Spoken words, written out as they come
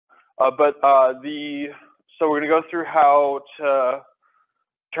So we're going to go through how to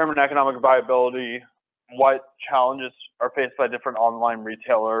determine economic viability, what challenges are faced by different online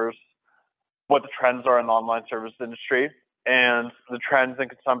retailers, what the trends are in the online service industry, and the trends in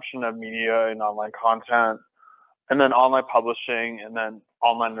consumption of media and online content, and then online publishing, and then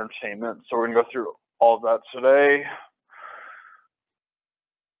online entertainment. So we're going to go through all of that today.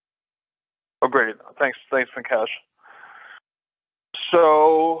 Oh, great. Thanks, Venkash.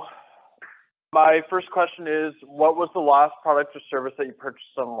 So my first question is, what was the last product or service that you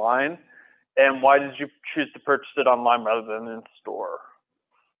purchased online, and why did you choose to purchase it online rather than in store?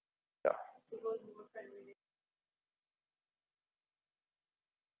 Yeah.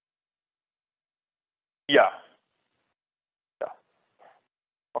 Yeah. Yeah.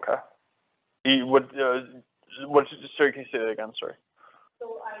 Okay. Sorry, can you say that again? Sorry.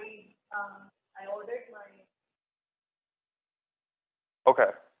 So I ordered my.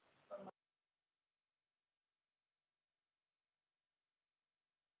 Okay.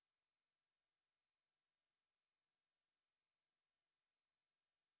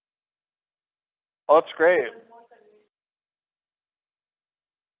 Oh, that's great.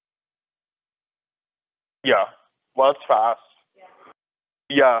 Yeah. Well, that's fast.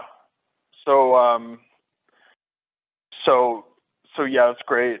 Yeah. So so yeah, that's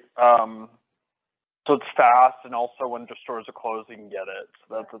great. So it's fast, and also when the stores are closed, you can get it.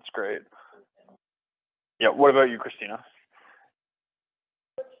 So that's great. Yeah. What about you, Christina?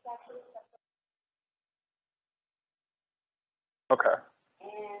 Okay.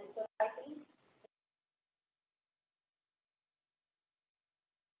 And so I think.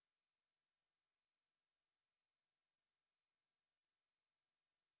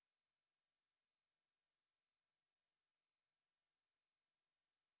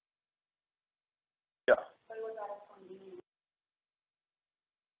 Yeah.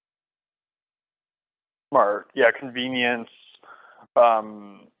 Smart. Yeah. Convenience,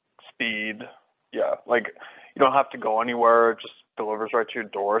 speed. Yeah. Like you don't have to go anywhere; it just delivers right to your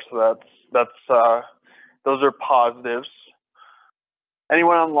door. So those are positives.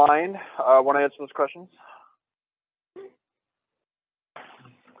 Anyone online want to answer those questions?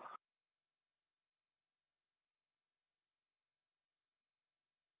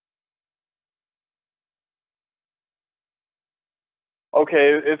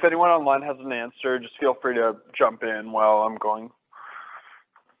 Okay, if anyone online has an answer, just feel free to jump in while I'm going.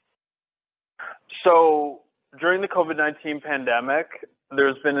 So during the COVID-19 pandemic,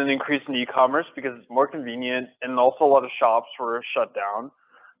 there's been an increase in e-commerce because it's more convenient, and also a lot of shops were shut down.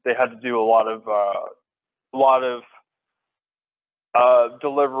 They had to do a lot of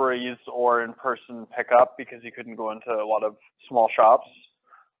deliveries or in-person pickup because you couldn't go into a lot of small shops.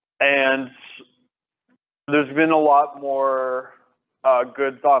 And there's been a lot more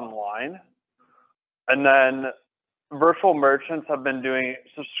goods online. And then virtual merchants have been doing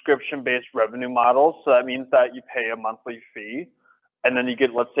subscription-based revenue models. So that means that you pay a monthly fee, and then you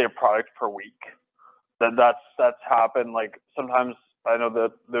get, let's say, a product per week. That's happened. Like sometimes I know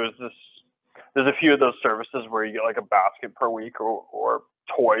that there's a few of those services where you get like a basket per week or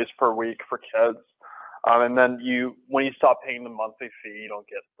toys per week for kids. And then when you stop paying the monthly fee, you don't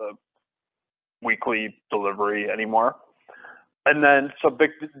get the weekly delivery anymore. And then so big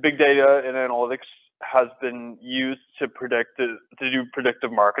data and analytics has been used to do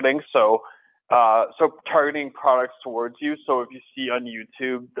predictive marketing. So targeting products towards you. So if you see on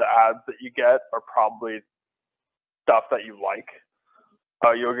YouTube, the ads that you get are probably stuff that you like.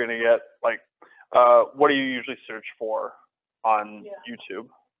 You're gonna get like, what do you usually search for on YouTube?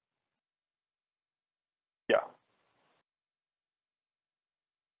 Yeah.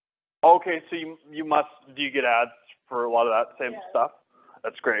 Okay, so do you get ads for a lot of that same stuff?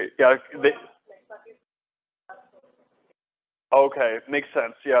 That's great. Yeah. Okay, makes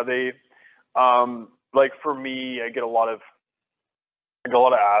sense. Yeah, like for me, I get a lot of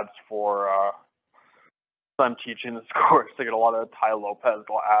ads for. I'm teaching this course. I get a lot of Tai Lopez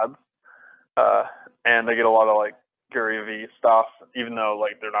ads, and I get a lot of like Gary Vee stuff. Even though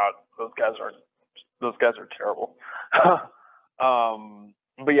like they're not, those guys are terrible.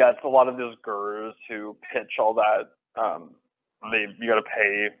 But yeah, it's a lot of those gurus who pitch all that. You got to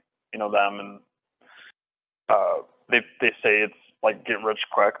pay, them, and they say it's like get rich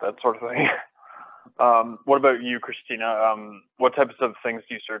quick, that sort of thing. What about you, Christina? What types of things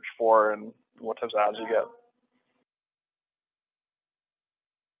do you search for, and what types of ads you get?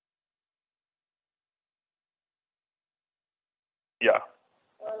 Yeah.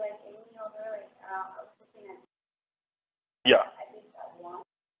 Or like any other, like, I was looking at. Yeah. I think that one,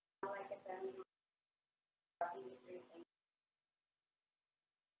 like a family.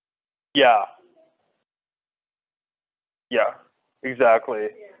 Yeah, yeah, exactly.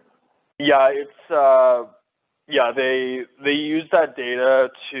 Yeah, yeah, they use that data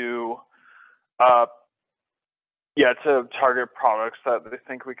to uh yeah, to target products that they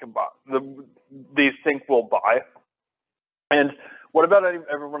think we can buy. They think we'll buy. And what about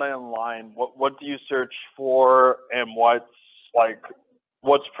everyone online? What do you search for, and like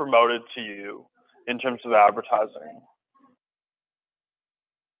what's promoted to you in terms of advertising?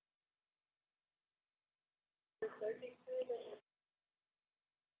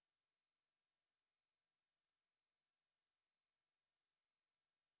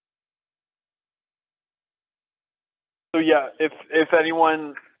 So yeah, if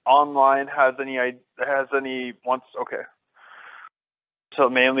anyone online has any wants, okay. So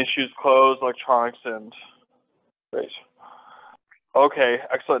mainly shoes, clothes, electronics, and great. Okay,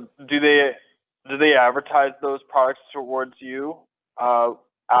 excellent. Do they advertise those products towards you uh,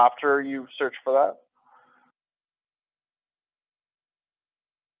 after you search for that?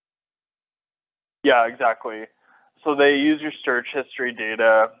 Yeah, exactly. So they use your search history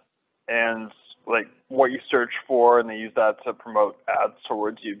data and like what you search for, and they use that to promote ads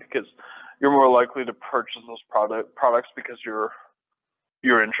towards you because you're more likely to purchase those products because you're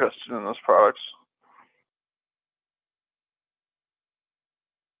interested in those products.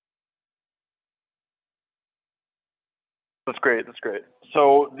 That's great. That's great.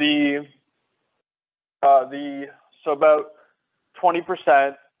 So the so about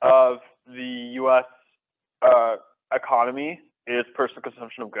 20% of the U.S. Uh, economy is personal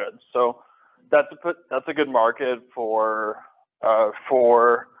consumption of goods. So that's a good market for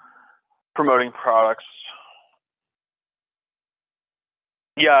promoting products.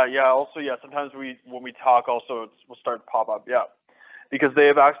 Yeah, yeah. Also, yeah. Sometimes when we talk, also will start to pop up. Yeah, because they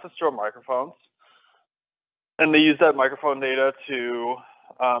have access to our microphones, and they use that microphone data to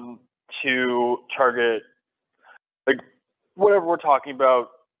target like whatever we're talking about.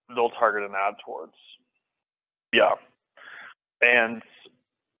 They'll target an ad towards. Yeah, and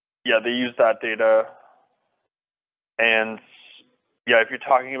yeah, they use that data, and yeah, if you're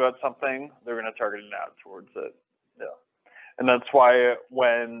talking about something, they're going to target an ad towards it. Yeah, and that's why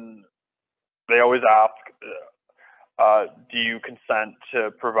when they always ask, do you consent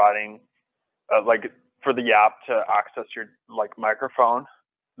to providing like for the app to access your like microphone?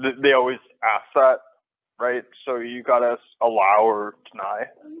 They always ask that, right? So you gotta allow or deny.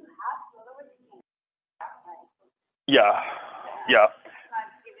 Yeah, yeah,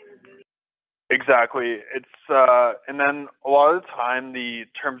 exactly. And then a lot of the time the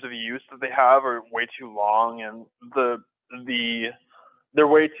terms of use that they have are way too long, and the they're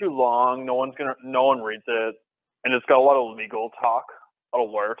way too long. No one reads it, and it's got a lot of legal talk, a lot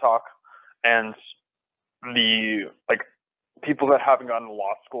of lawyer talk, and the like people that haven't gone to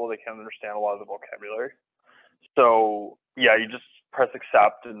law school, they can't understand a lot of the vocabulary. So yeah, you just press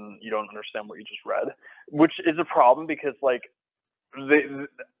accept and you don't understand what you just read, which is a problem because like they,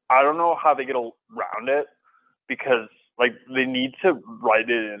 I don't know how they get around it because like they need to write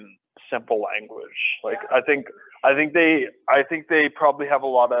it in simple language. Like I think they probably have a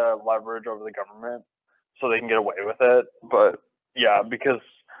lot of leverage over the government, so they can get away with it. But yeah, because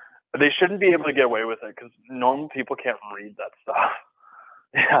they shouldn't be able to get away with it because normal people can't read that stuff.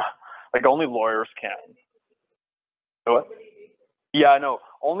 Yeah, like only lawyers can. What? Yeah, I know.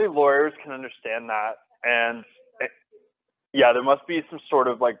 Only lawyers can understand that, and yeah, there must be some sort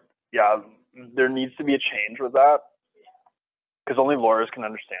of like yeah, there needs to be a change with that because only lawyers can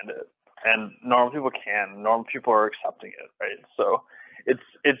understand it, and normal people can. Normal people are accepting it, right? So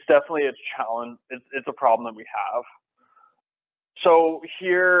it's definitely a challenge. It's a problem that we have. So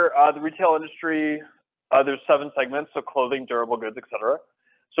here, the retail industry, there's 7 segments. So clothing, durable goods, etc.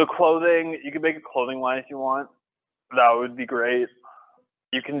 So clothing, you can make a clothing line if you want. That would be great.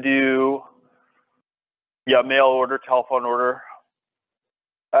 You can do yeah, mail order, telephone order.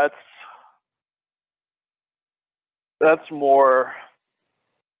 That's that's more.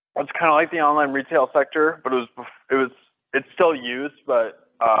 It's kind of like the online retail sector, but it was it's still used, but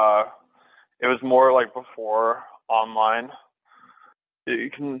it was more like before online. You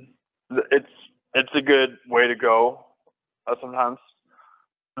can it's it's a good way to go sometimes.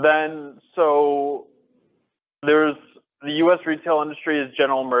 Then so there's the U.S. retail industry is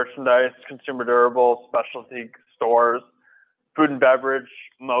general merchandise, consumer durables, specialty stores, food and beverage,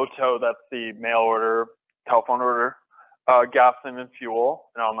 moto, that's the mail order, telephone order, gasoline and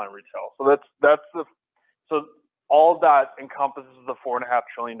fuel, and online retail. So that's the so all of that encompasses the $4.5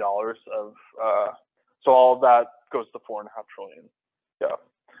 trillion of so all of that goes to 4.5 trillion, yeah,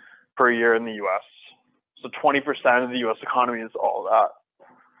 per year in the U.S. So 20% of the U.S. economy is all that.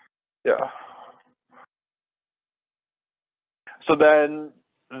 Yeah. So then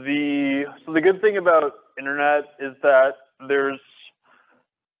the good thing about internet is that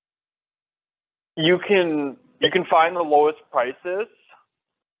you can find the lowest prices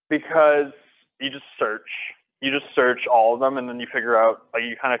because you just search all of them, and then you figure out, like,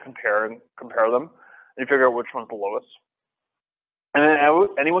 you kind of compare them, and you figure out which one's the lowest. And then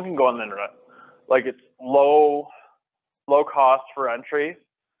anyone can go on the internet. Like, it's low cost for entry,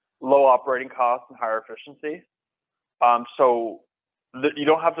 low operating costs, and higher efficiency. So you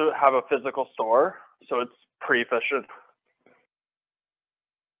don't have to have a physical store, so it's pretty efficient.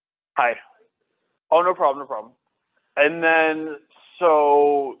 Hi. Oh, no problem, no problem. And then,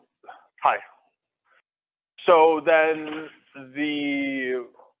 hi. So then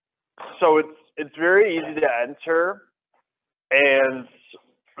it's very easy to enter and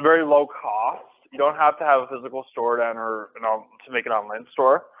very low cost. You don't have to have a physical store to enter, to make an online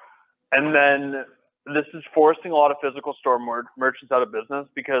store. And then this is forcing a lot of physical store merchants out of business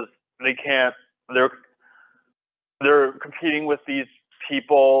because they're competing with these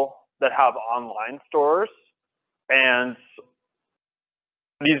people that have online stores, and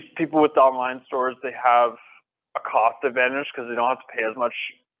these people with the online stores, they have a cost advantage because they don't have to pay as much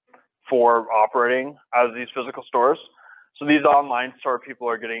for operating as these physical stores. So these online store people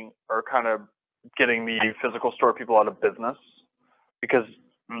are kind of getting the physical store people out of business because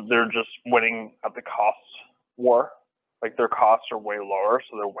they're just winning at the cost war. Like, their costs are way lower,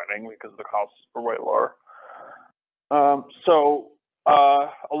 so they're winning because the costs are way lower. A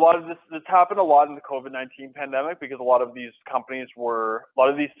lot of this happened a lot in the COVID-19 pandemic because a lot of these stores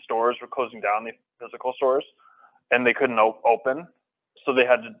were closing down, the physical stores, and they couldn't open, so they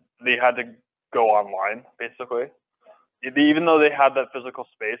had to go online, basically. Even though they had that physical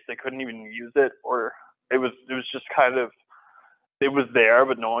space, they couldn't even use it, or it was just kind of, it was there,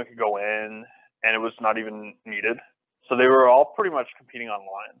 but no one could go in, and it was not even needed. So they were all pretty much competing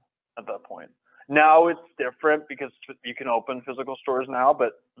online at that point. Now it's different because you can open physical stores now,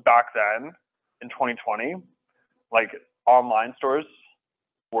 but back then in 2020, like, online stores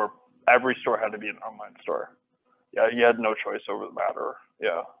every store had to be an online store. Yeah, you had no choice over the matter.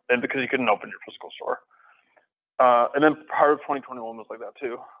 Yeah, and because you couldn't open your physical store. And then part of 2021 was like that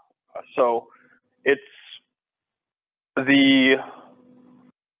too. So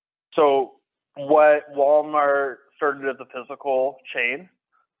what Walmart started as a physical chain,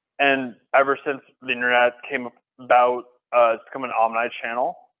 and ever since the internet came about, it's become an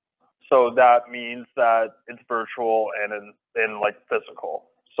omni-channel. So that means that it's virtual and in like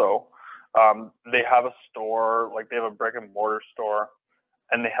physical. So they have a store, like they have a brick and mortar store,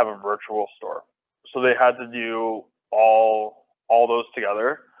 and they have a virtual store. So they had to do all those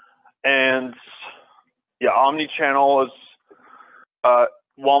together. And yeah, omni-channel is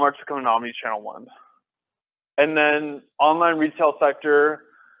Walmart's becoming an omni-channel one. And then online retail sector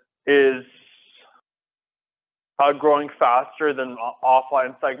is growing faster than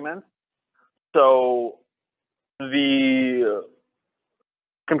offline segments. So the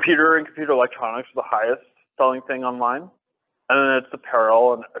computer and computer electronics are the highest selling thing online, and then it's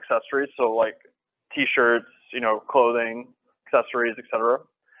apparel and accessories. So like t-shirts, clothing, accessories, etc.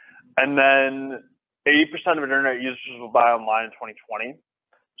 And then 80% of internet users will buy online in 2020.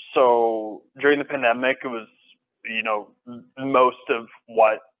 So during the pandemic, it was, most of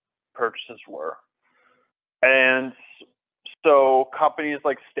what purchases were. And so companies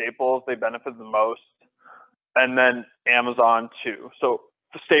like Staples, they benefit the most, and then Amazon too. So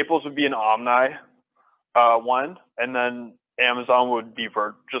Staples would be an omni one, and then Amazon would be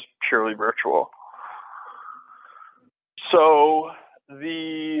just purely virtual. So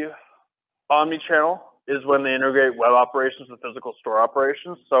the omni-channel is when they integrate web operations with physical store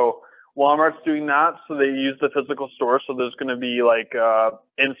operations. So Walmart's doing that, so they use the physical store. So there's going to be like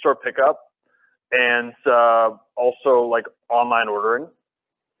in-store pickup, and also like online ordering.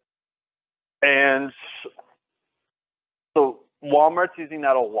 And so Walmart's using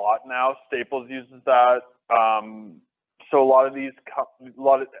that a lot now. Staples uses that. So a lot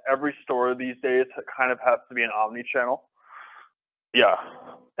of every store these days kind of has to be an omni-channel. Yeah,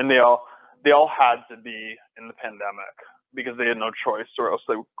 and they all had to be in the pandemic because they had no choice, or else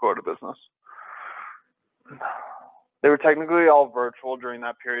they would go out of business. They were technically all virtual during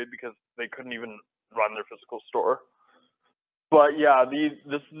that period because they couldn't even run their physical store. But yeah,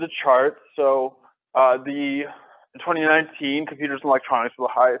 this is the chart. So in 2019, computers and electronics were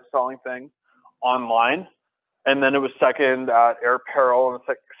the highest selling thing online, and then it was second at apparel and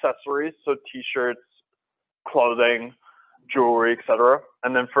accessories, so t-shirts, clothing, jewelry, etc.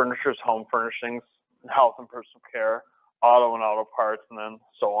 And then furnitures, home furnishings, health and personal care, auto and auto parts, and then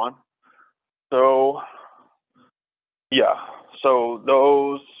so on. So yeah, so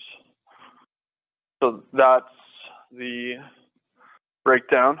that's the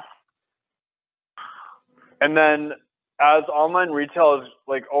breakdown. And then as online retail is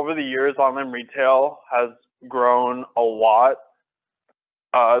like over the years, online retail has grown a lot.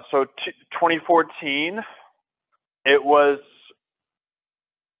 So 2014, it was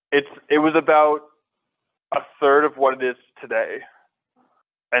about a third of what it is today.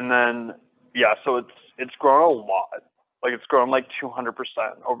 And then yeah, so it's grown a lot. Like it's grown like 200%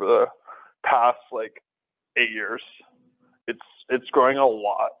 over the past like 8 years. It's growing a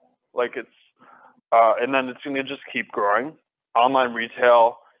lot. Like it's and then it's going to just keep growing. Online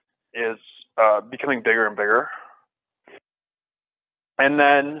retail is becoming bigger and bigger. And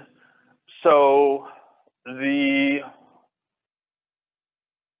then so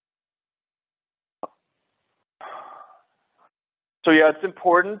yeah, it's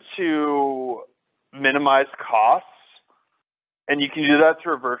important to minimize costs. And you can do that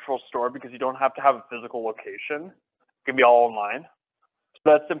through a virtual store because you don't have to have a physical location. It can be all online. So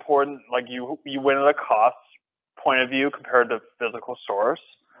that's important. Like you win at a cost point of view compared to physical stores.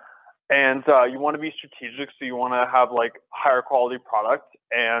 And you want to be strategic, so you want to have like higher quality product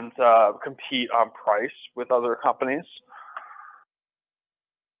and compete on price with other companies.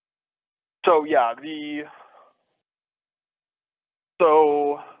 So yeah,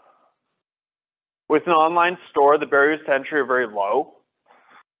 so with an online store, the barriers to entry are very low.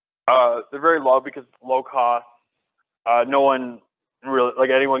 They're very low because it's low cost. No one really, like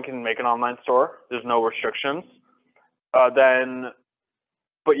anyone can make an online store. There's no restrictions.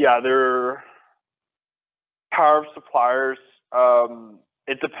 But yeah, their power of suppliers,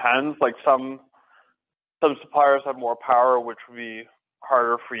 it depends. Like some suppliers have more power, which would be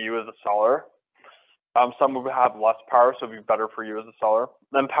harder for you as a seller. Some would have less power, so it'd be better for you as a seller.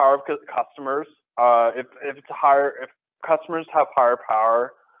 Then power of customers. If customers have higher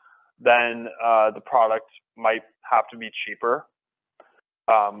power, then the product might have to be cheaper.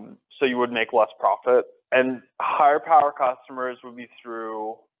 So you would make less profit. And higher power customers would be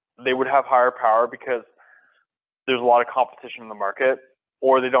they would have higher power because there's a lot of competition in the market,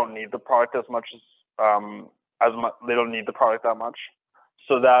 or they don't need the product as much they don't need the product that much.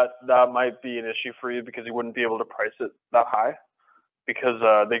 So that might be an issue for you because you wouldn't be able to price it that high because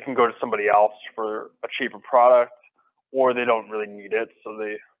they can go to somebody else for a cheaper product, or they don't really need it, so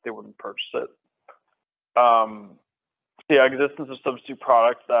they wouldn't purchase it. Yeah, existence of substitute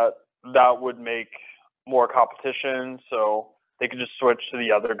products that would make more competition, so they could just switch to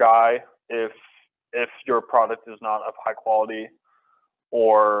the other guy if your product is not of high quality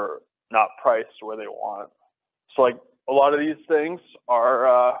or not priced where they want. So like a lot of these things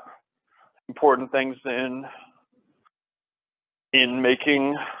are important things in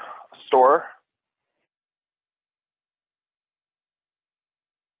making a store.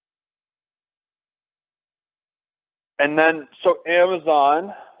 And then so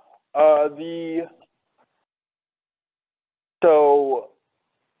Amazon, so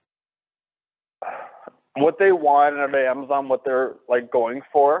what they want out of Amazon, what they're like going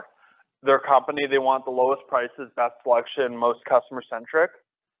for, their company, they want the lowest prices, best selection, most customer centric.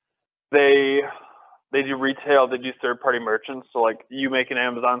 They do retail, they do third-party merchants. So like you make an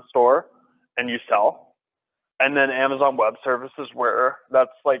Amazon store and you sell. And then Amazon Web Services, where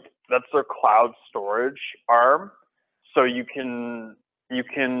that's their cloud storage arm. So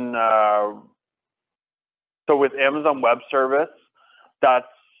so with Amazon Web Service,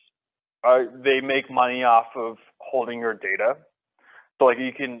 they make money off of holding your data. So like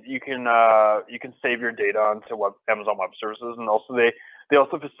you can save your data onto Amazon Web Services, and also they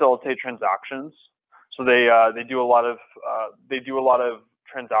also facilitate transactions. So they do a lot of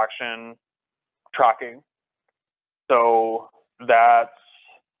transaction tracking. So they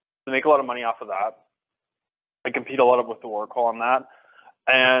make a lot of money off of that. They compete a lot with the Oracle on that,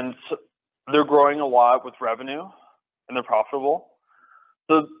 and they're growing a lot with revenue, and they're profitable.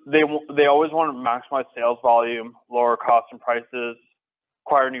 So they always want to maximize sales volume, lower costs and prices,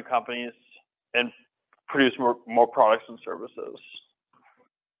 acquire new companies, and produce more products and services.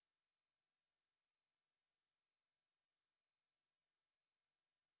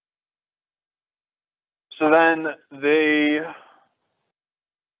 So then they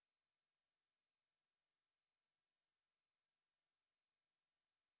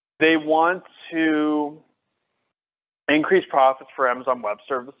want to increase profits for Amazon Web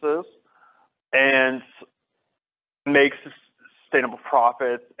Services and make sustainable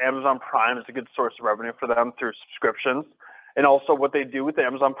profits. Amazon Prime is a good source of revenue for them through subscriptions. And also what they do with the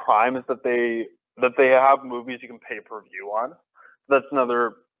Amazon Prime is that they have movies you can pay per view on. That's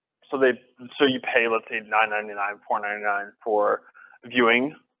another So you pay, let's say $9.99, $4.99 for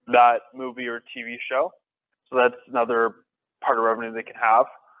viewing that movie or TV show. So that's another part of revenue they can have.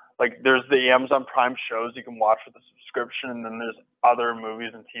 Like there's the Amazon Prime shows you can watch with a subscription, and then there's other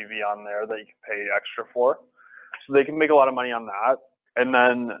movies and TV on there that you can pay extra for. So they can make a lot of money on that. And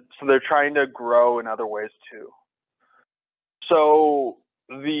then, so they're trying to grow in other ways too. So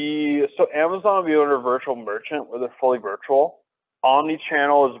Amazon will be under virtual merchant where they're fully virtual.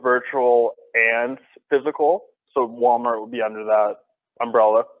 Omnichannel is virtual and physical. So Walmart would be under that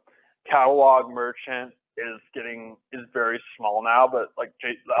umbrella. Catalog merchant is very small now, but like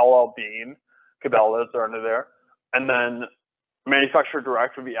LL Bean, Cabela's are under there. And then manufacturer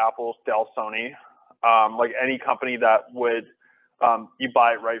direct would be Apple, Dell, Sony, like any company that would, you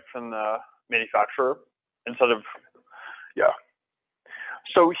buy it right from the manufacturer instead of, yeah.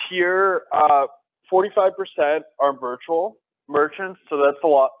 So here, 45% are virtual merchants. So that's a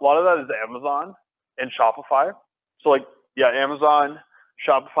lot of that is Amazon and Shopify. So like, yeah, Amazon,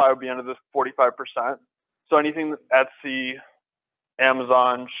 Shopify would be under this 45%. So anything Etsy,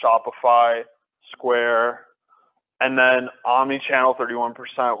 Amazon, Shopify, Square, and then omnichannel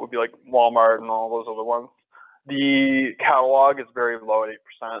 31% would be like Walmart and all those other ones. The catalog is very low at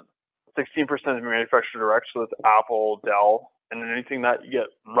 8%. 16% is manufacturer direct, so that's Apple, Dell, and then anything that you get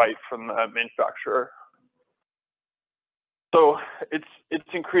right from the manufacturer. So it's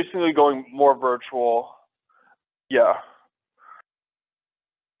increasingly going more virtual. Yeah.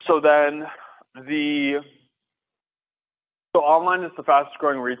 So then so online is the fastest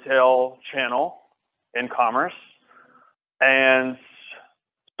growing retail channel in commerce. And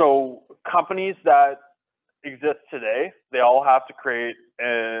so companies that exist today, they all have to create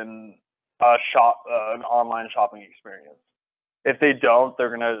an online shopping experience. If they don't, they're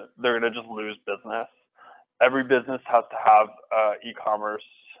gonna just lose business. Every business has to have e-commerce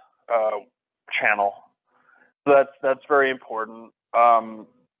channel. So that's very important.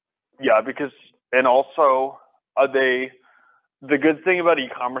 Yeah, because and also the good thing about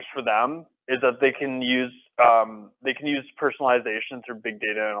e-commerce for them is that they can use personalization through big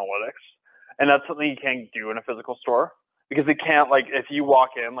data analytics, and that's something you can't do in a physical store because they can't, like, if you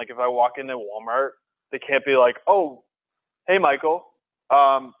walk in, like if I walk into Walmart, they can't be like, oh, hey Michael,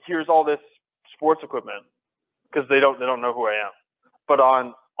 here's all this sports equipment, because they don't know who I am. But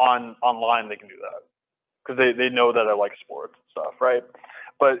online they can do that because they know that I like sports and stuff, right?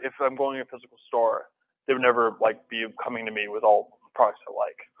 But if I'm going to a physical store, they would never like be coming to me with all the products I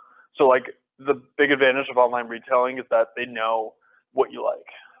like. So like the big advantage of online retailing is that they know what you like,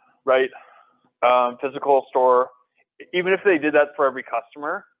 right? Physical store, even if they did that for every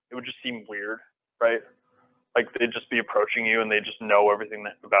customer, it would just seem weird, right? Like they'd just be approaching you and they just know everything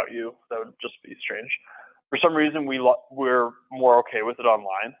about you. That would just be strange. For some reason, we're more okay with it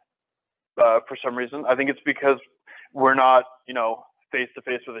online. For some reason, I think it's because we're not, face to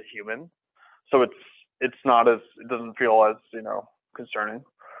face with a human, so it doesn't feel as concerning.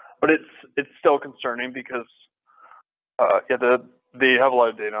 But it's still concerning because they have a lot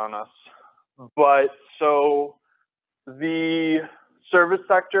of data on us. But so the service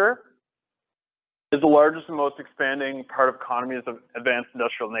sector is the largest and most expanding part of economies of advanced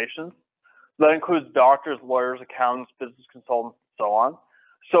industrial nations. That includes doctors, lawyers, accountants, business consultants, and so on.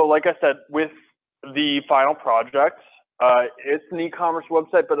 So like I said, with the final project, it's an e-commerce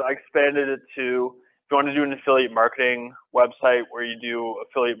website, but I expanded it to, if you want to do an affiliate marketing website where you do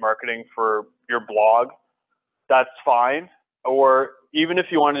affiliate marketing for your blog, that's fine. Or even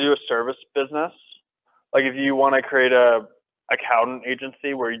if you want to do a service business, like if you want to create a accountant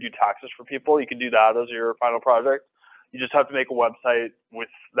agency where you do taxes for people, you can do that as your final project. You just have to make a website with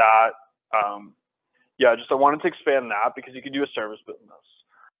that. I wanted to expand that because you can do a service business.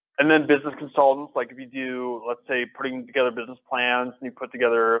 And then business consultants, like if you do, let's say, putting together business plans and you put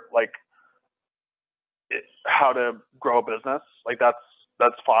together like how to grow a business, like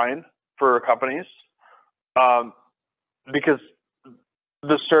that's fine for companies, because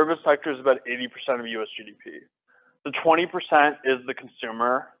the service sector is about 80% of US GDP. The 20% is the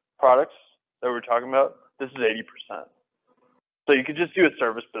consumer products that we're talking about. This is 80%. So you could just do a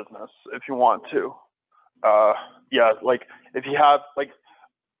service business if you want to. Like if you have, like,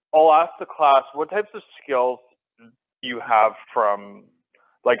 I'll ask the class, what types of skills do you have from,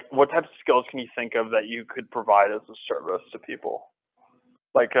 like, what types of skills can you think of that you could provide as a service to people?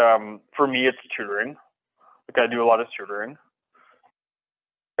 Like, for me, it's tutoring. Like I do a lot of tutoring.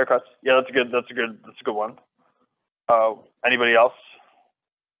 Haircuts. Yeah, that's a good one. Anybody else?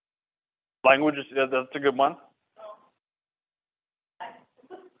 Languages, yeah, that's a good one.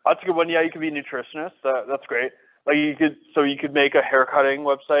 That's a good one. Yeah, you could be a nutritionist. That's great. Like you could make a haircutting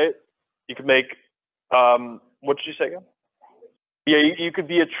website. You could make, what did you say again? Yeah, you could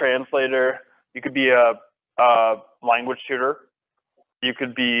be a translator. You could be a language tutor. You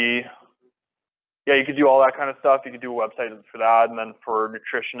could be, yeah, you could do all that kind of stuff. You could do a website for that, and then for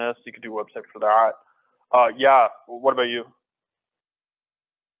nutritionists, you could do a website for that. Yeah, what about you?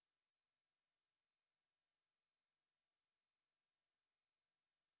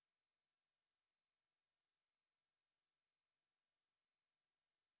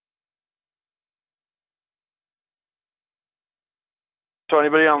 So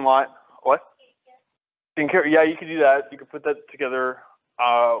anybody online? What? Skincare? Yeah, you could do that. You could put that together,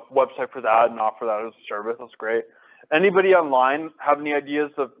 website for that and offer that as a service. That's great. Anybody online have any ideas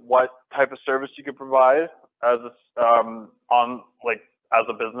of what type of service you could provide as a, on like as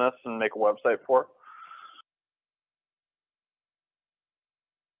a business and make a website for?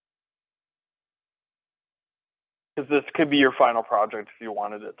 Because this could be your final project if you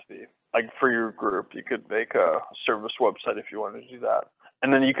wanted it to be. Like for your group, you could make a service website if you wanted to do that.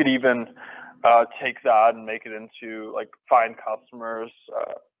 And then you could even take that and make it into like find customers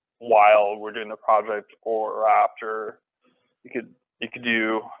while we're doing the project or after. You could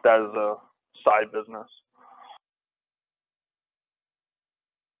do that as a side business.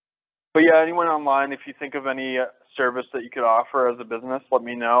 But yeah, anyone online, if you think of any service that you could offer as a business, let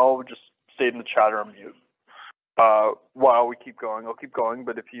me know. Just stay in the chat or mute. While we keep going, I'll keep going,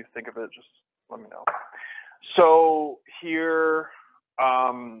 but if you think of it, just let me know. So here,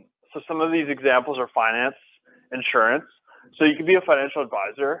 so some of these examples are finance, insurance. So you could be a financial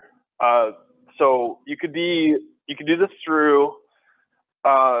advisor. So you could do this through,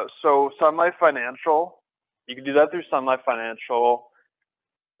 so Sun Life Financial. You can do that through Sun Life Financial,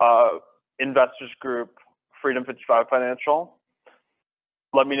 Investors Group, Freedom 55 Financial.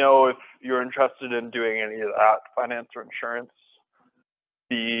 Let me know if you're interested in doing any of that, finance or insurance.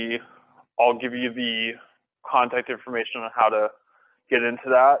 I'll give you the contact information on how to get into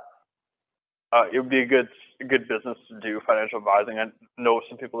that. It would be a good business to do financial advising. I know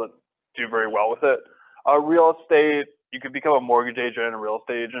some people that do very well with it. Real estate, you could become a mortgage agent and a real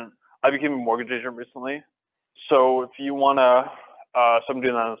estate agent. I became a mortgage agent recently. So if you want to, so I'm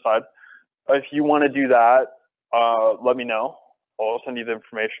doing that on the side. If you want to do that, let me know. I'll send you the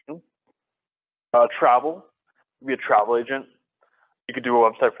information. Travel, be a travel agent. You could do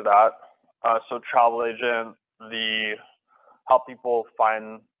a website for that. So travel agent, help people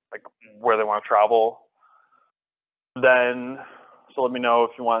find like where they want to travel. Then, so let me know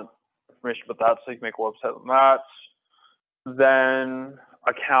if you want information about that, so you can make a website on that. Then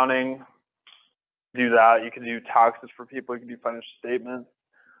accounting, do that. You can do taxes for people. You can do financial statements.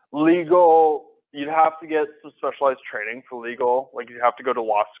 Legal, you'd have to get some specialized training for legal. Like you have to go to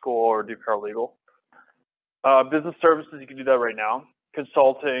law school or do paralegal. Business services, you can do that right now.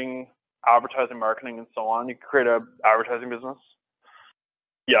 Consulting, advertising, marketing, and so on. You can create an advertising business.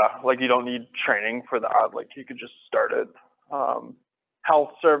 Yeah, like you don't need training for that. Like you could just start it.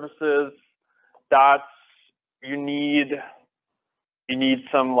 Health services, that's, you need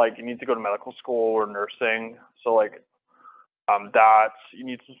some, like, you need to go to medical school or nursing. So like, you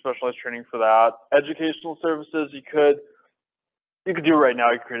need some specialized training for that. Educational services, you could do it right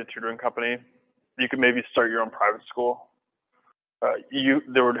now. You could create a tutoring company. You could maybe start your own private school.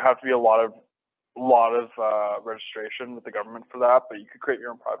 There would have to be a lot of registration with the government for that, but you could create your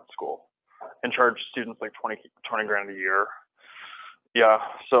own private school and charge students like 20 grand a year. Yeah,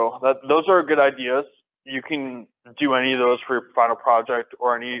 so those are good ideas. You can do any of those for your final project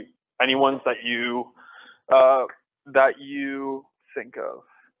or any ones that you think of.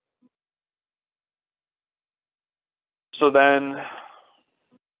 So then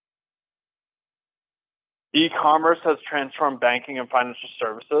e-commerce has transformed banking and financial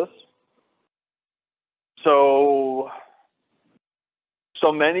services. So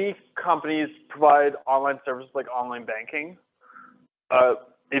many companies provide online services like online banking.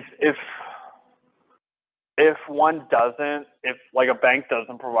 If one doesn't, if like a bank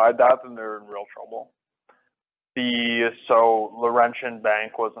doesn't provide that, then they're in real trouble. So Laurentian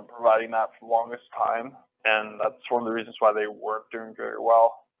Bank wasn't providing that for the longest time, and that's one of the reasons why they weren't doing very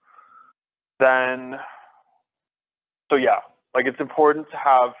well. Then, so yeah, like it's important to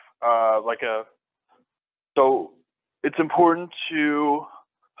have it's important to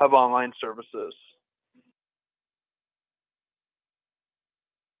have online services.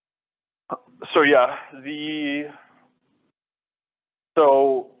 So yeah,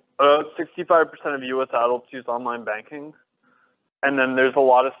 65% of U.S. adults use online banking, and then there's a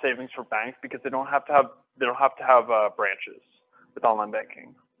lot of savings for banks because they don't have to have branches with online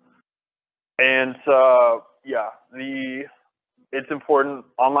banking. And yeah, it's important.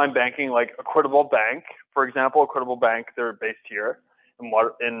 Online banking, like Equitable Bank, for example, Equitable Bank, they're based here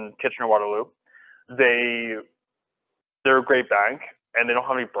in Kitchener-Waterloo. They're a great bank, and they don't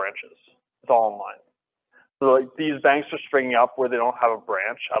have any branches. It's all online. So like these banks are springing up where they don't have a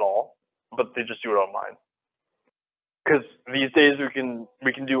branch at all, but they just do it online. Because these days we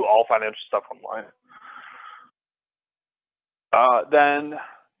can do all financial stuff online.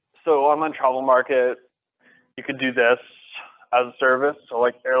 So online travel market, you could do this as a service. So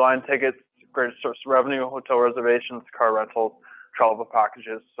like airline tickets, great source of revenue, hotel reservations, car rentals, travel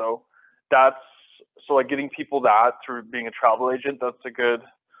packages. So like getting people that through being a travel agent, that's a good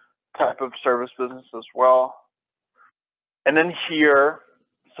type of service business as well. And then here,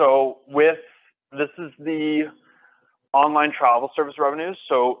 this is the online travel service revenues.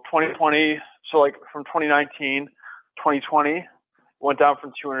 So 2020, so like from 2019, 2020 went down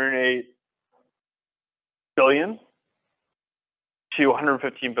from 208 billion to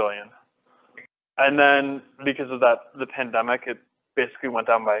 115 billion. And then because of that, the pandemic, it basically went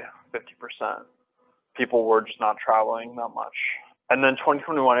down by 50%. People were just not traveling that much. And then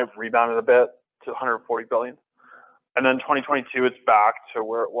 2021, it rebounded a bit to 140 billion. And then 2022, it's back to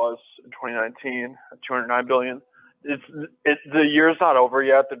where it was in 2019, at 209 billion. The year's not over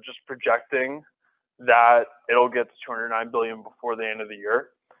yet. They're just projecting that it'll get to 209 billion before the end of the year.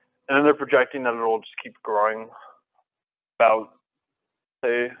 And then they're projecting that it'll just keep growing about,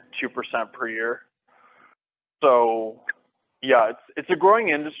 say, 2% per year. So yeah, it's a growing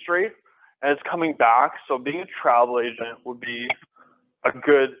industry and it's coming back. So being a travel agent would be a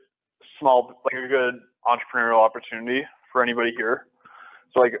good entrepreneurial opportunity for anybody here.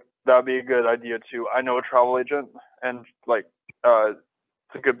 So like that'd be a good idea too. I know a travel agent and like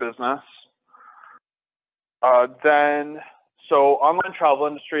it's a good business. So online travel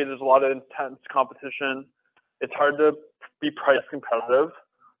industry, there's a lot of intense competition. It's hard to be price competitive.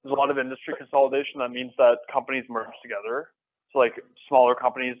 There's a lot of industry consolidation. That means that companies merge together. So like smaller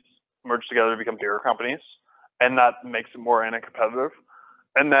companies merge together to become bigger companies, and that makes it more anti-competitive.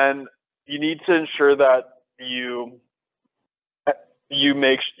 And then you need to ensure that you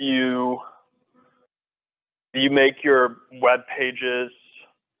make your web pages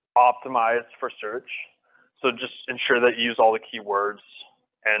optimized for search. So just ensure that you use all the keywords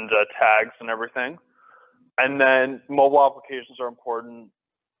and tags and everything. And then mobile applications are important.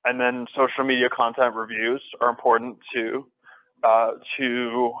 And then social media content reviews are important to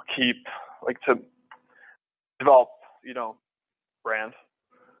develop, brand.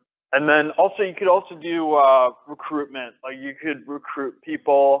 And then also you could also do recruitment. Like you could recruit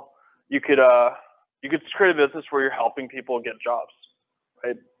people. You could create a business where you're helping people get jobs,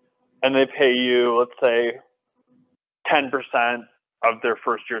 right? And they pay you, let's say, 10% of their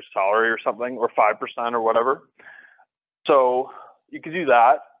first year's salary or something, or 5% or whatever. So you could do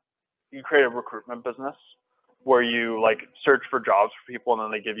that. You create a recruitment business where you like search for jobs for people, and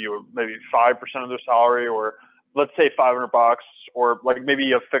then they give you maybe 5% of their salary, or let's say $500, or like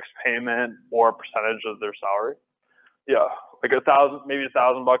maybe a fixed payment or a percentage of their salary. Yeah, like maybe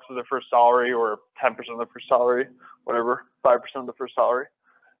 $1,000 of their first salary, or 10% of their first salary, whatever, 5% of the first salary.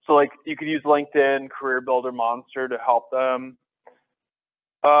 So like you could use LinkedIn, Career Builder, Monster to help them.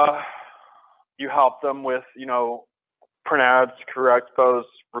 You help them with, print ads, career expos,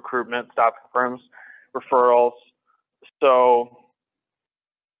 recruitment, staffing firms, referrals. So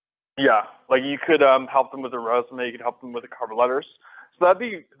yeah, like you could help them with a resume, you could help them with the cover letters. So that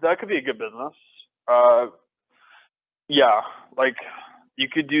could be a good business. Yeah, like you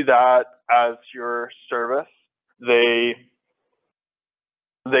could do that as your service. They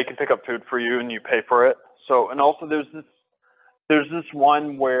can pick up food for you and you pay for it. So, and also there's this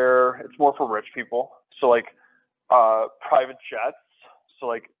one where it's more for rich people. So like private jets. So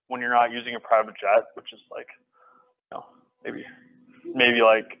like when you're not using a private jet, which is like, maybe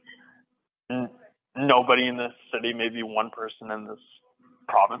like nobody in this city, maybe one person in this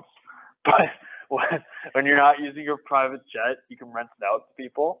province. But when you're not using your private jet, you can rent it out to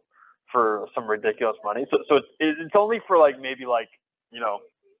people for some ridiculous money. So it's only for like maybe like,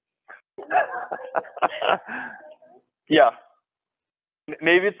 yeah,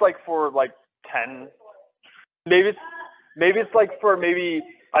 maybe it's like for like 10, maybe it's like for maybe,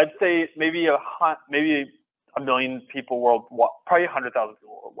 I'd say maybe a million people worldwide, probably 100,000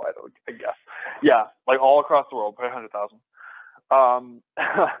 people worldwide, I guess. Yeah, like all across the world, probably 100,000.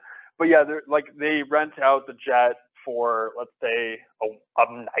 But yeah, they rent out the jet for, let's say, a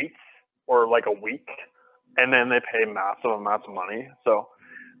night or like a week, and then they pay massive amounts of money. So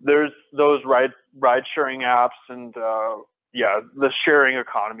there's those ride sharing apps, and the sharing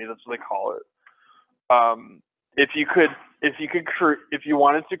economy, that's what they call it. if you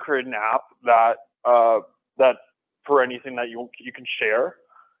wanted to create an app that for anything that you can share,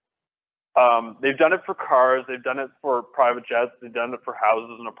 they've done it for cars, they've done it for private jets, they've done it for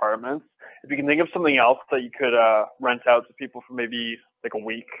houses and apartments. If you can think of something else that you could rent out to people for maybe like a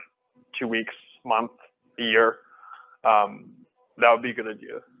week, 2 weeks, month, a year, that would be a good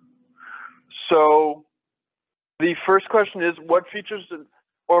idea. So the first question is, what features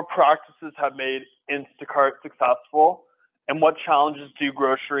or practices have made Instacart successful, and what challenges do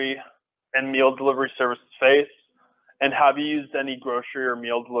grocery and meal delivery services face? And have you used any grocery or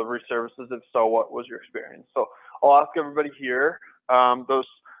meal delivery services? If so, what was your experience? So I'll ask everybody here those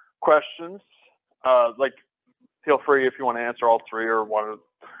questions. Like, feel free if you want to answer all three, or one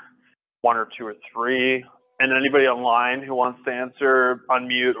or two or three. And anybody online who wants to answer,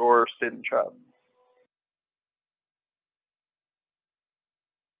 unmute or state in the chat.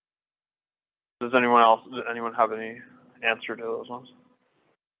 Does anyone have any answer to those ones?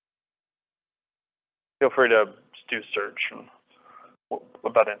 Feel free to just do search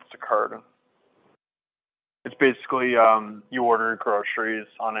about Instacart. It's basically you order groceries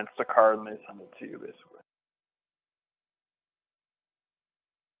on Instacart and they send it to you, basically.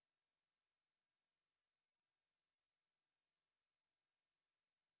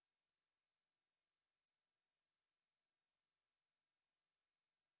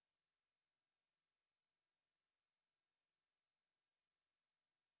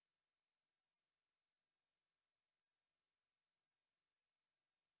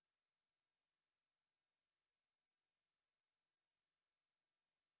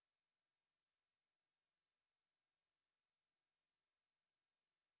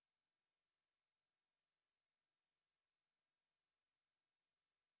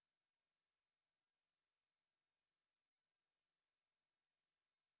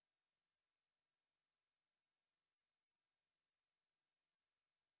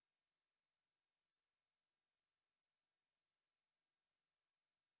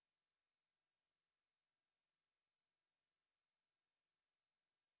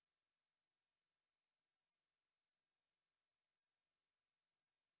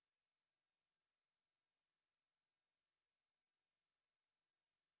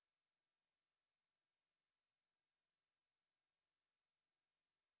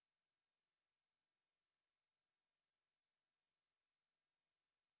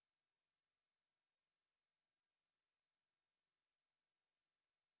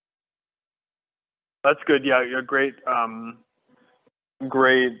 That's good. Yeah, great.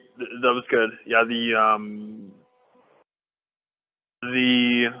 Great. That was good. Yeah,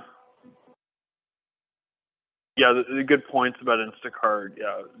 the good points about Instacart.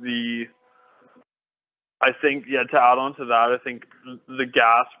 Yeah, I think, yeah, to add on to that, I think the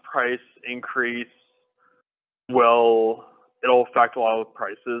gas price increase it'll affect a lot of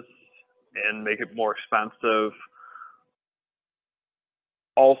prices and make it more expensive.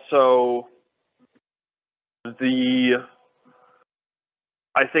 Also, I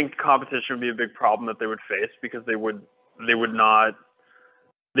think competition would be a big problem that they would face, because they'd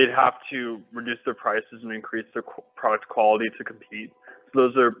have to reduce their prices and increase their product quality to compete. So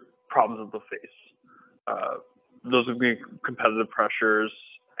those are problems that they'll face. Those would be competitive pressures,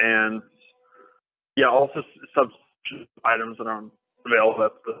 and yeah, also substitute items that aren't available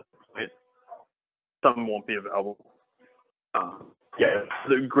at the point. Some won't be available. Yeah,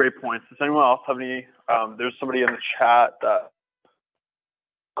 great points. Does anyone else have any? There's somebody in the chat that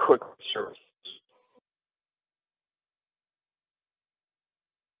quick service.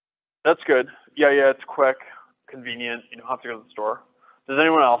 That's good. Yeah, it's quick, convenient. You don't have to go to the store. Does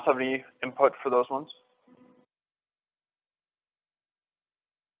anyone else have any input for those ones?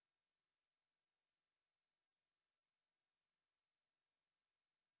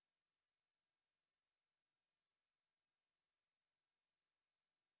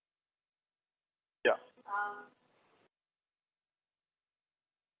 Yeah.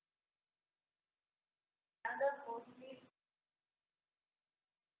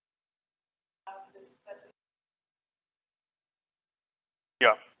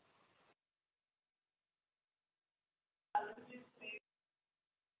 Yeah.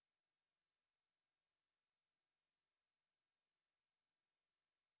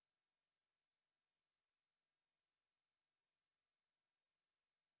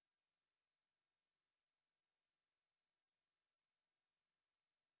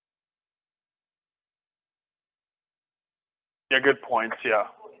 Yeah, good points. Yeah.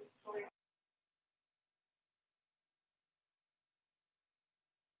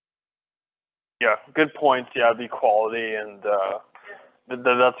 Yeah, good points. Yeah, the quality and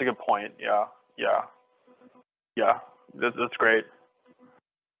that's a good point. Yeah. Yeah, that's great.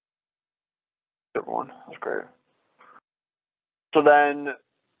 Everyone, that's great. So then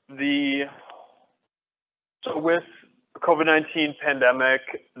so with COVID-19 pandemic,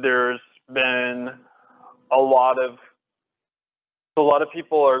 there's been a lot of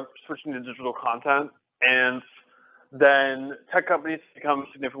people are switching to digital content, and then tech companies become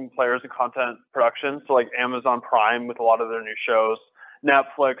significant players in content production. So like Amazon Prime with a lot of their new shows,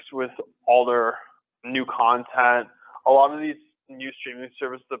 Netflix with all their new content, a lot of these new streaming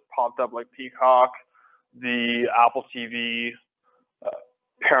services that popped up like Peacock, the Apple TV,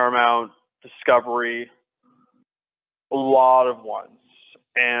 Paramount, Discovery, a lot of ones.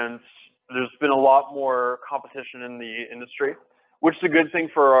 And there's been a lot more competition in the industry, which is a good thing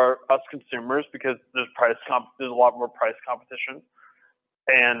for us consumers because there's a lot more price competition,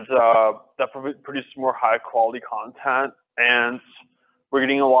 and that produces more high quality content, and we're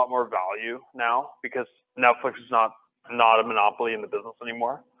getting a lot more value now because Netflix is not a monopoly in the business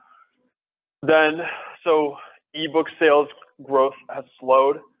anymore. Then, so ebook sales growth has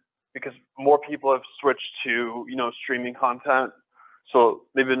slowed because more people have switched to, streaming content. So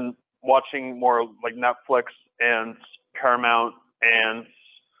they've been watching more like Netflix and Paramount and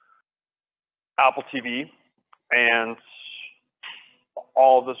Apple TV and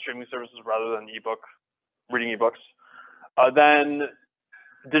all the streaming services rather than reading ebooks. Then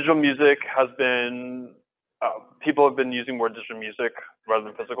digital music has been, people have been using more digital music rather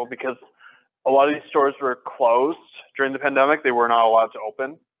than physical because a lot of these stores were closed during the pandemic. They were not allowed to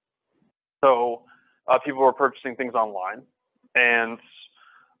open. So people were purchasing things online, and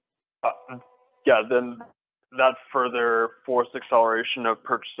then that further forced acceleration of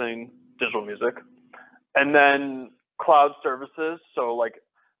purchasing digital music. And then cloud services, so like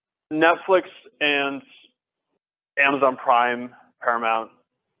Netflix and Amazon Prime, Paramount,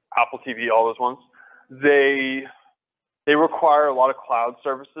 Apple TV, all those ones, they require a lot of cloud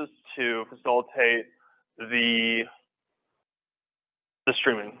services to facilitate the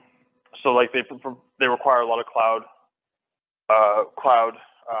streaming. So like they require a lot of cloud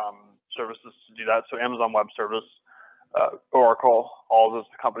services to do that. So Amazon Web Service, Oracle, all of those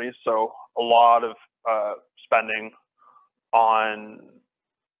companies. So a lot of spending on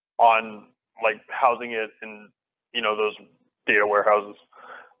like housing it in those data warehouses.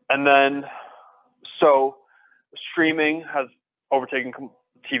 And then so streaming has overtaken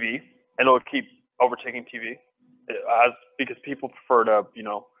TV, and it'll keep overtaking TV because people prefer to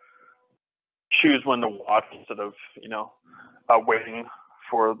choose when to watch instead of waiting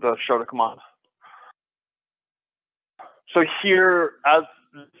for the show to come on. So here, as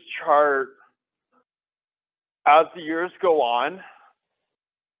this chart, as the years go on,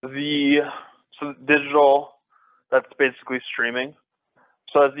 so digital, that's basically streaming.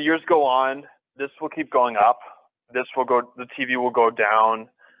 So as the years go on, this will keep going up. The TV will go down,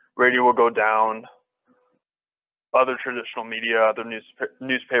 radio will go down, other traditional media, other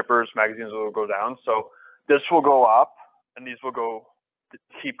newspapers, magazines will go down. So this will go up, and these will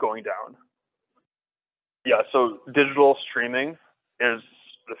keep going down. Yeah, so digital streaming is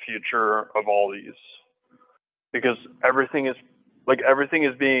the future of all these because everything is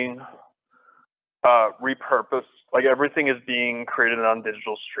being repurposed. Like everything is being created on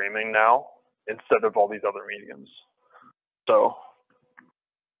digital streaming now instead of all these other mediums. So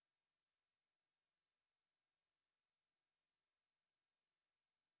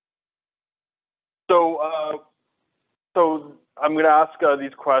I'm going to ask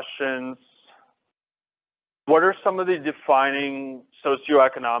these questions. What are some of the defining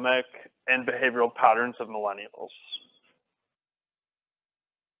socioeconomic and behavioral patterns of millennials?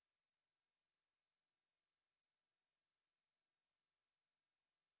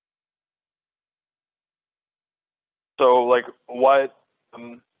 So like what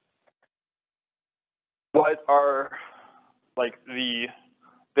are like the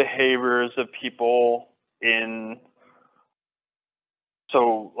behaviors of people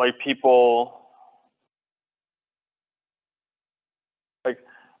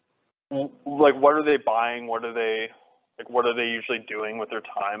like what are they buying? What are they usually doing with their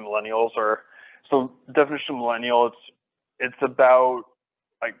time? Millennials so definition of millennial, it's about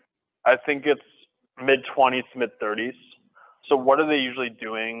I think it's mid-20s to mid-30s. So what are they usually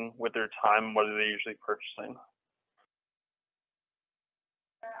doing with their time? What are they usually purchasing?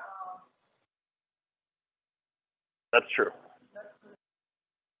 That's true.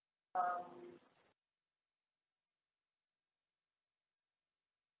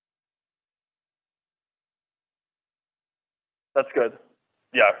 That's good.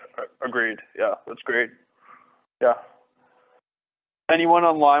 Yeah, agreed. Yeah, that's great. Yeah. Anyone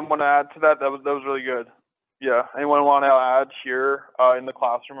online want to add to that? That was really good. Yeah. Anyone want to add here in the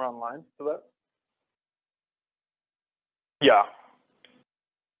classroom or online to that? Yeah.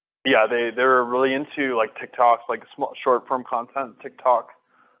 Yeah, they're really into like TikToks, like small short form content. TikTok,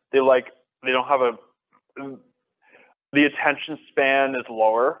 they don't have the attention span is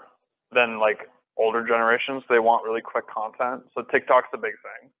lower than like older generations. They want really quick content, so TikTok's the big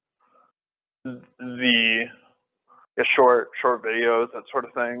thing. The short videos, that sort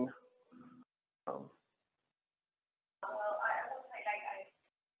of thing.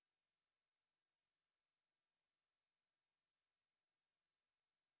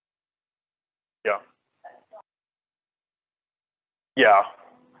 Yeah. Yeah.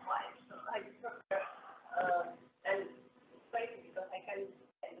 And especially because I can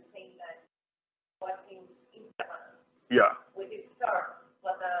think that watching Instagram, Yeah. which is short,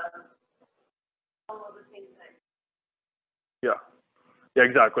 but all of the things that. Yeah. Yeah,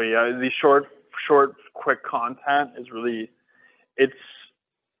 exactly. Yeah, the short, quick content is really,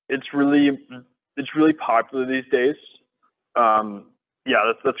 it's really popular these days.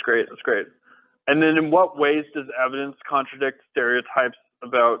 Yeah, that's great. That's great. And then, in what ways does evidence contradict stereotypes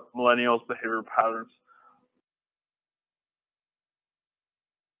about millennials' behavior patterns?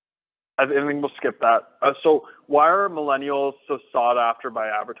 I think we'll skip that. So, why are millennials so sought after by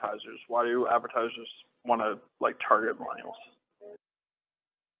advertisers? Why do advertisers want to like target millennials?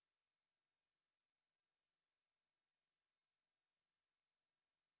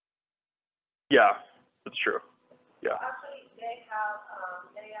 Yeah, that's true. Yeah. Actually, they are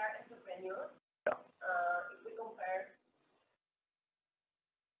entrepreneurs. Yeah. If we compare.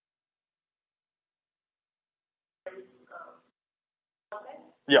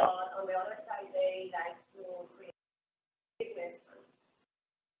 Yeah. On the other side, they like to create business.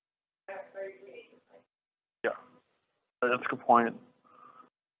 They're very creative. Yeah, that's a good point.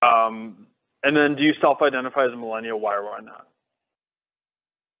 And then, do you self-identify as a millennial? Why or why not?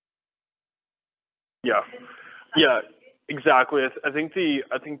 Yeah. Yeah. Exactly. I think the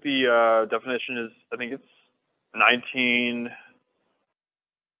definition is, I think it's 19.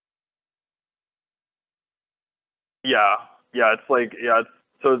 Yeah. Yeah. It's like, yeah.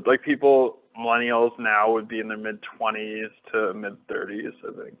 So like people, millennials now would be in their mid-20s to mid-30s,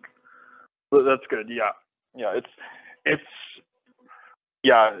 I think. So that's good. Yeah. Yeah. It's,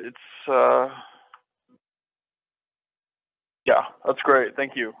 yeah, yeah, that's great.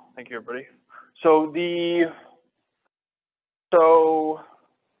 Thank you. Thank you, everybody. So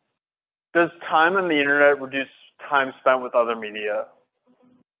does time on the internet reduce time spent with other media?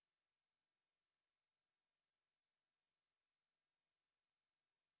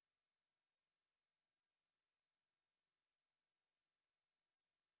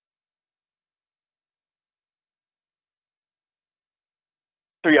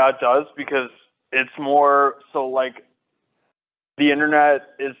 So yeah, it does, because it's more, so like the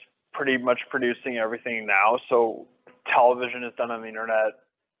internet is pretty much producing everything now. So television is done on the internet,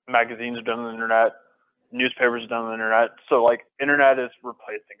 magazines are done on the internet, newspapers are done on the internet. So like internet is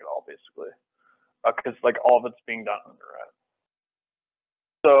replacing it all basically, because like all of it's being done on the internet.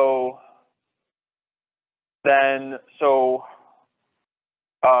 So then,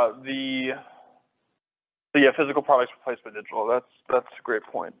 yeah, physical products replaced by digital. That's a great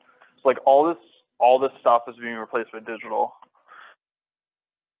point. It's like all this stuff is being replaced by digital.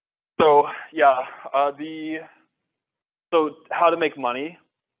 So yeah, so how to make money,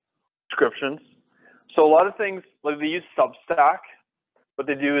 subscriptions. So a lot of things, like they use Substack. What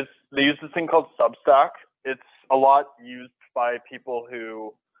they do is they use this thing called Substack. It's a lot used by people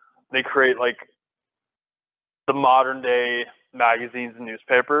who they create like the modern day magazines and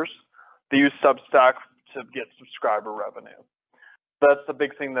newspapers. They use Substack to get subscriber revenue. That's the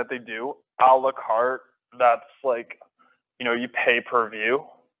big thing that they do. A la carte, that's like, you pay per view.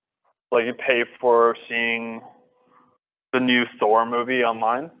 Like you pay for seeing the new Thor movie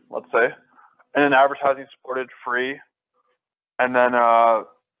online, let's say. And then advertising supported free. And then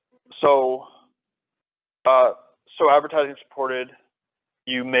so advertising supported,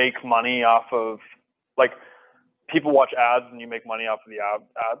 you make money off of, like, people watch ads and you make money off of the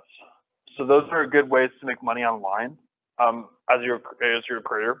ads. So those are good ways to make money online as your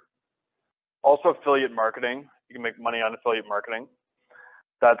career. Also affiliate marketing. You can make money on affiliate marketing.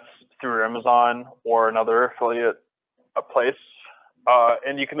 That's through Amazon or another affiliate place.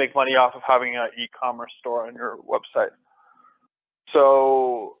 And you can make money off of having an e-commerce store on your website.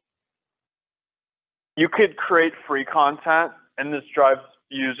 So you could create free content, and this drives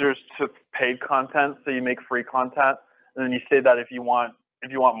users to paid content. So you make free content, and then you say that if you want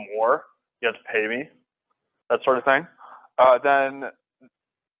more, you have to pay me, that sort of thing. Then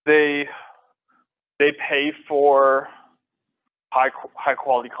they they pay for high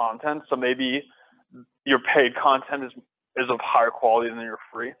quality content. So maybe your paid content is of higher quality than your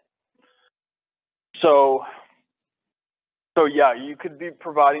free. So yeah, you could be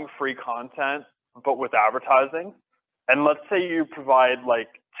providing free content, but with advertising. And let's say you provide like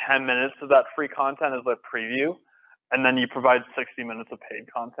 10 minutes of that free content as a preview, and then you provide 60 minutes of paid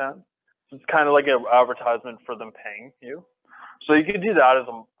content. So it's kind of like an advertisement for them paying you. So you could do that as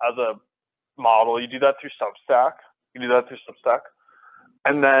a model. You do that through Substack.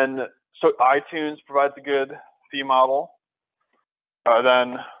 And then, so iTunes provides a good fee model.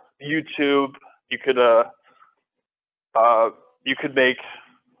 Then YouTube, you could make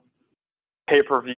pay-per-view